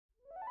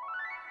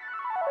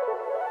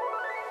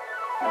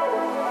Hey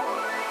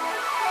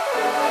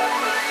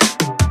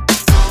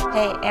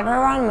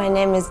everyone, my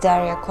name is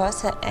Daria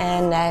Kosa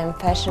and I am a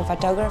fashion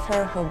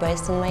photographer who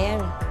based in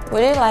Miami.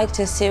 Would you like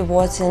to see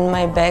what's in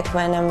my bag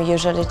when I'm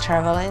usually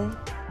traveling?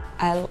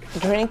 I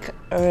drink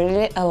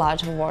really a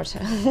lot of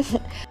water.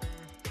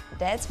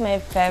 That's my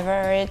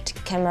favorite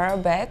camera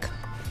bag.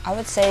 I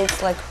would say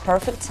it's like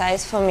perfect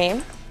size for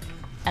me.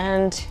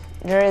 And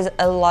there is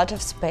a lot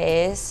of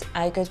space.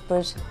 I could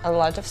put a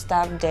lot of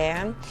stuff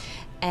there.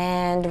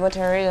 And what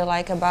I really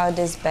like about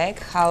this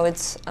bag, how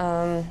it's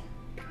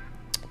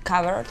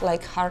covered,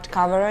 like hard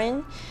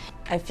covering.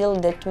 I feel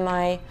that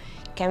my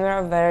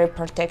camera very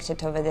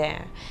protected over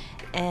there.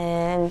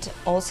 And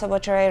also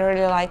what I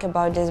really like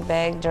about this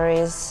bag, there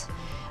is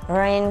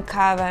rain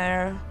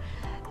cover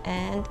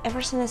and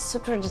everything is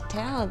super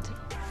detailed.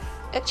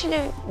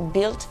 Actually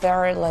built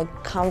very like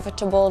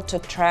comfortable to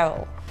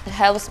travel. It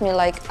helps me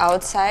like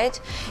outside,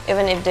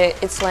 even if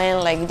it's laying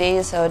like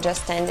this or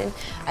just standing,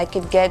 I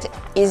could get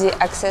easy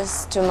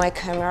access to my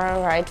camera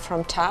right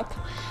from top.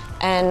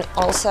 And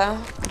also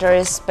there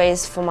is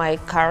space for my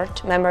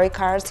memory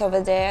cards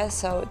over there,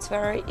 so it's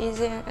very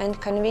easy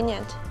and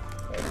convenient.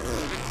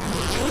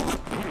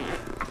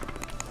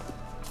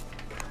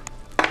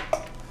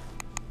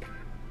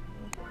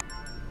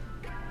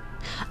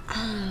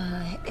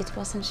 It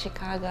was in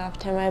Chicago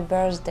after my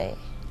birthday.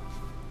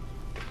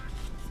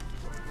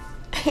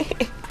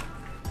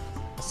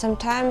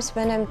 Sometimes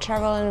when I'm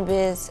traveling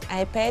with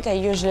iPad, I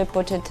usually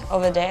put it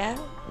over there,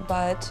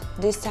 but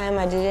this time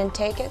I didn't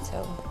take it,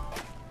 so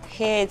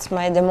here it's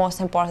the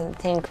most important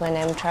thing when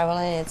I'm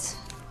traveling, it's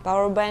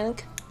power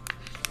bank.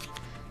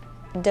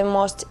 The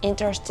most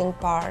interesting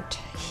part,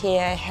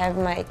 here I have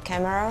my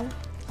camera,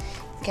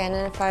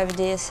 Canon 5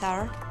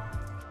 DSR.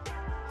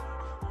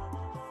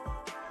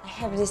 I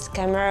have this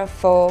camera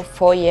for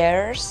 4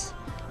 years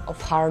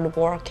of hard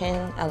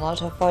working, a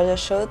lot of photo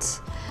shoots.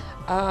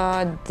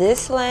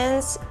 This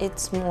lens,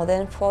 it's more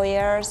than 4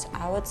 years,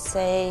 I would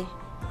say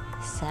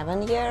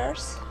 7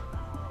 years.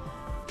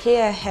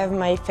 Here I have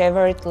my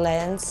favorite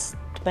lens,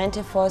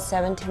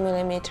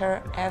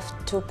 24-70mm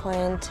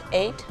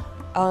f2.8.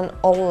 On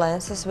all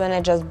lenses, when I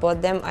just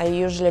bought them, I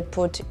usually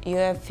put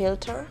UF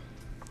filter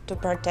to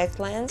protect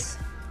lens.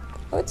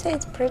 I would say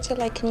it's pretty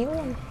like a new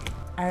one.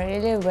 I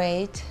really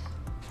wait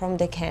from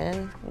the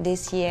Canon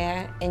this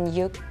year a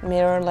new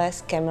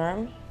mirrorless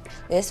camera.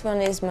 This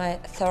one is my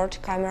third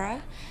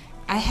camera.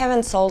 I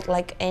haven't sold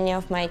like any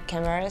of my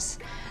cameras.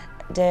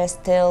 They're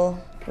still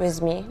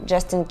with me,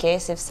 just in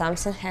case if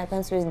something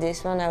happens with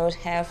this one, I would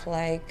have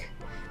like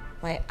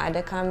my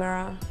other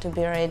camera to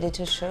be ready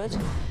to shoot.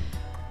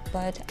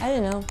 But I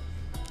don't know,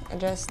 I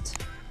just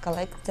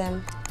collect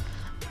them.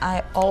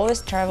 I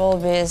always travel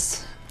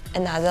with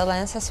another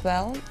lens as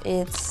well.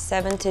 It's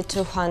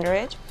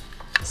 70-200.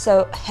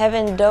 So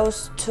having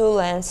those two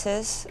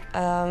lenses,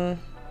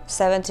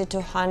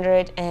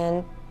 70-200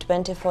 and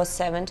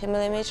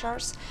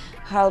 24-70mm,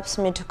 helps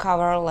me to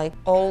cover like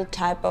all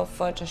type of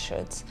photo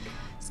shoots,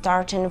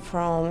 starting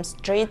from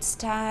street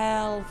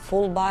style,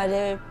 full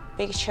body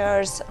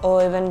pictures,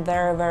 or even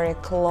very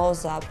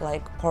close-up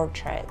like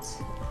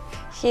portraits.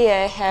 Here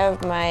I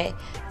have my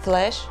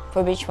flash,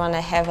 for which one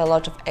I have a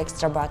lot of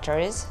extra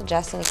batteries,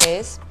 just in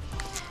case.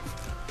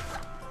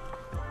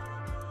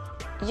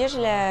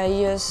 Usually I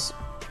use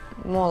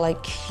more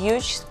like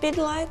huge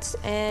Speedlites,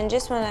 and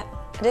this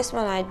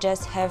one I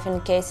just have in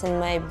case in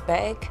my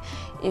bag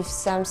if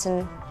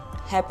something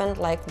happened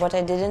like what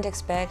I didn't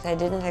expect. I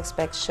didn't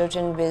expect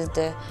shooting with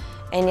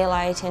any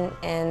lighting,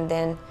 and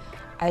then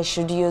I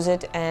should use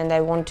it and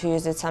I want to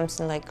use it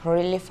something like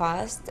really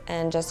fast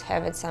and just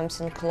have it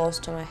something close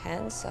to my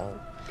hand, so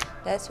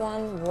that's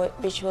one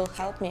which will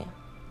help me.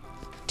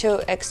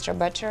 2 extra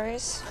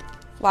batteries.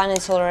 One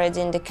is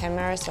already in the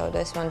camera, so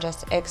this one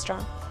just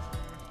extra,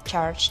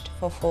 charged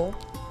for full.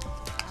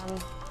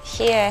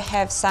 Here I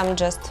have some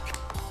just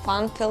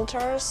fun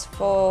filters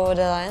for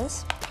the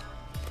lens.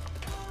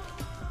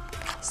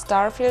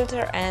 Star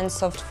filter and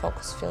soft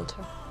focus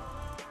filter.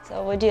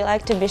 So would you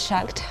like to be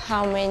shocked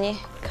how many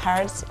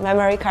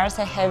memory cards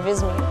I have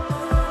with me?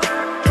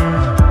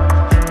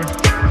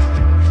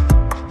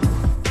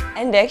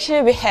 And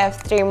actually we have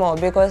 3 more,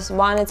 because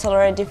one is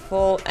already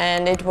full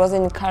and it was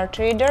in card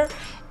reader,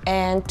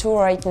 and 2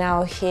 right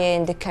now here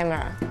in the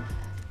camera.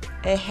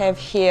 I have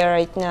here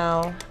right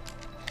now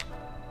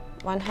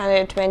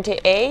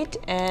 128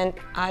 and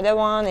other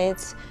one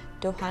is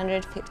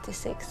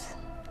 256.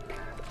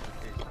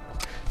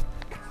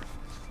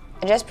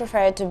 I just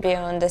prefer to be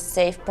on the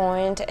safe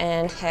point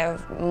and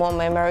have more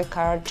memory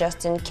card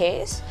just in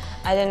case.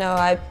 I don't know,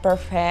 I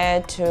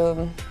prefer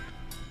to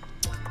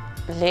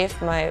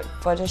leave my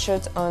photo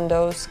shoots on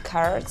those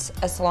cards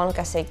as long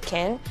as I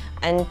can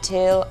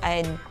until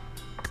I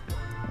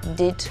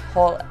did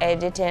whole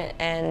editing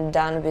and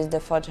done with the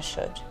photo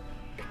shoot.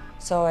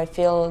 So I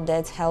feel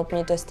that helped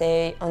me to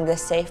stay on the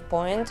safe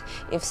point.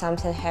 If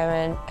something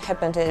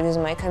happened with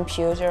my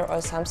computer or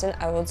something,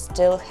 I would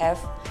still have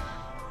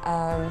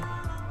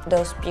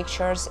those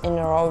pictures in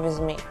a row with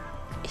me.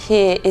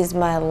 here is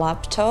my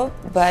laptop,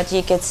 but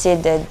you can see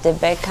that the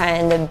back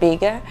kind of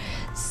bigger,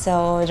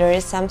 so there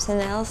is something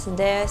else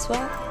there as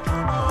well.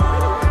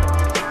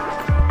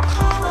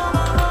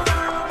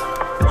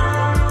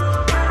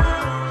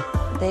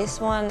 This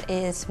one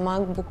is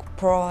MacBook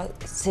Pro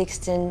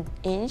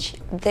 16-inch.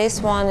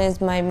 This one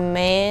is my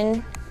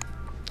main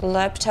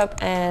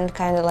laptop and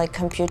kind of like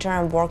computer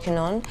I'm working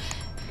on.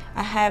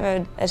 I have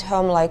at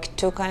home like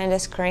two kind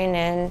of screen,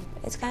 and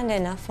it's kind of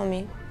enough for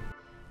me.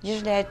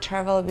 Usually I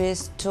travel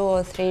with 2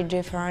 or 3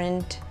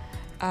 different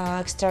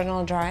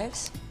external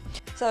drives.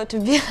 So to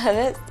be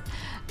honest,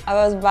 I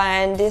was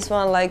buying this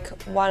one like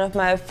one of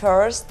my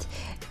first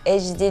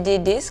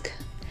HDD disc,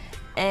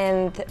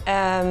 and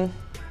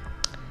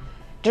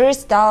there is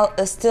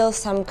still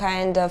some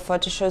kind of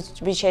photo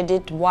shoots which I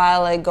did a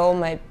while ago,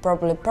 my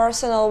probably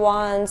personal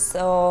ones,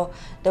 or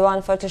the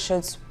one photo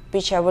shoots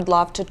which I would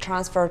love to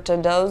transfer to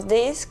those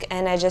discs,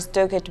 and I just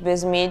took it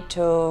with me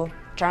to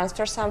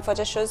transfer some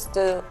photo shoots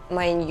to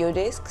my new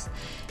discs,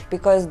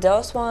 because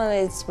those one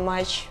is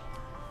much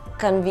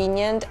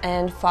convenient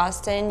and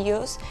faster in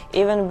use.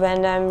 Even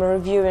when I'm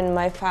reviewing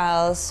my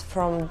files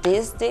from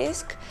this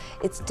disc,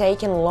 it's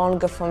taking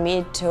longer for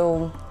me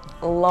to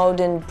load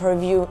and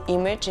preview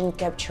image and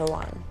capture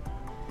one.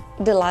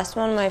 The last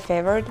one, my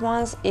favorite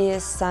ones,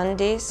 is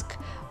SanDisk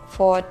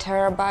 4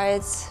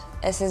 terabytes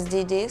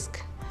SSD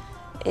disk.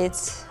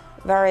 It's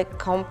very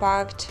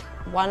compact.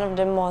 One of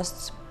the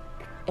most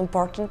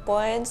important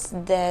points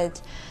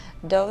that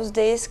those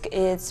discs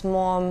it's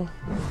more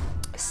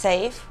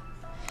safe,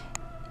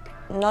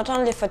 not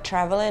only for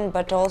traveling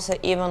but also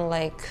even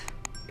like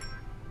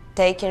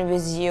taking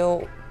with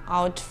you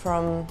out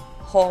from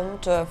home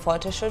to a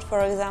photo shoot,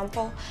 for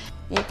example.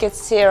 You can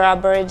see a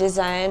rubbery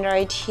design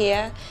right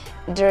here.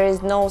 There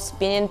is no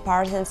spinning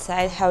part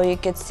inside, how you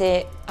could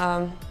see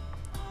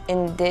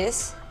in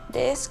this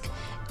disc,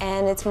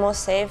 and it's more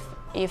safe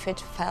if it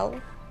fell.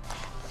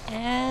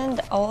 And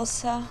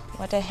also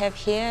what I have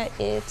here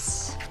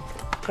is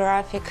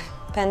graphic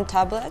pen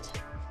tablet.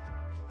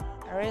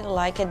 I really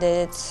like it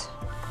that it's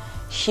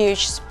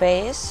huge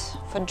space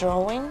for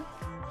drawing.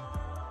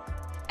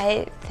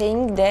 I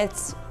think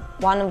that's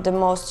one of the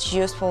most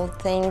useful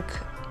thing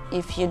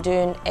if you're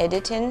doing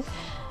editing.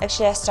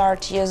 Actually, I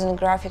started using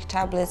graphic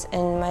tablets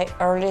in my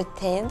early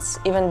teens,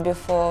 even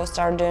before I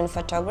started doing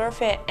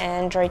photography,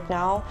 and right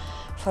now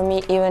for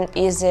me even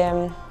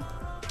easier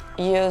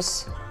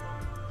use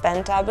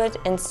pen tablet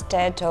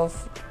instead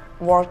of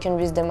working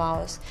with the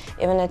mouse.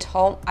 Even at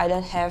home I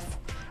don't have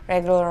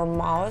regular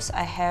mouse,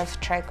 I have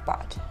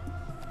trackpad.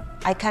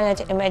 I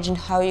cannot imagine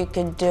how you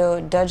could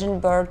do dodge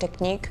and burn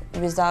technique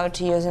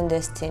without using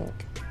this thing.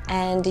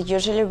 And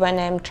usually when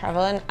I'm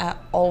traveling, I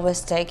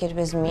always take it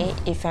with me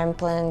if I'm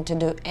planning to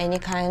do any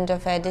kind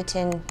of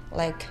editing,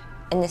 like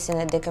anything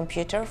at the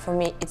computer. For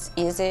me, it's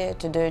easier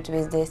to do it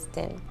with this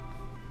thing.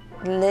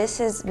 This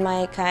is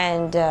my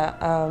kind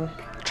of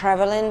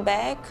traveling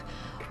bag,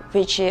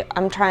 which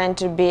I'm trying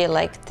to be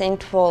like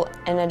thinkful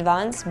in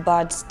advance,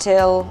 but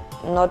still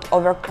not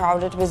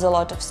overcrowded with a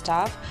lot of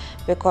stuff,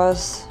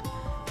 because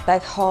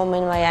back home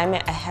in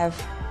Miami I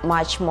have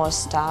much more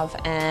stuff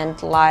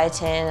and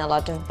lighting, a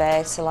lot of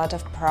bags, a lot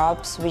of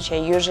props, which I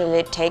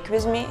usually take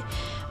with me.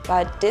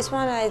 But this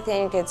one I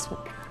think it's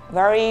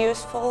very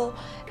useful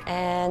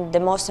and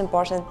the most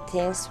important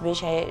things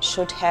which I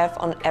should have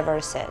on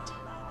every set.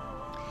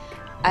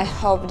 I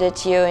hope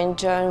that you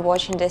enjoy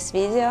watching this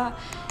video,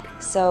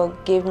 so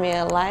give me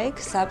a like,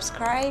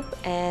 subscribe,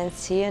 and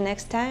see you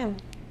next time.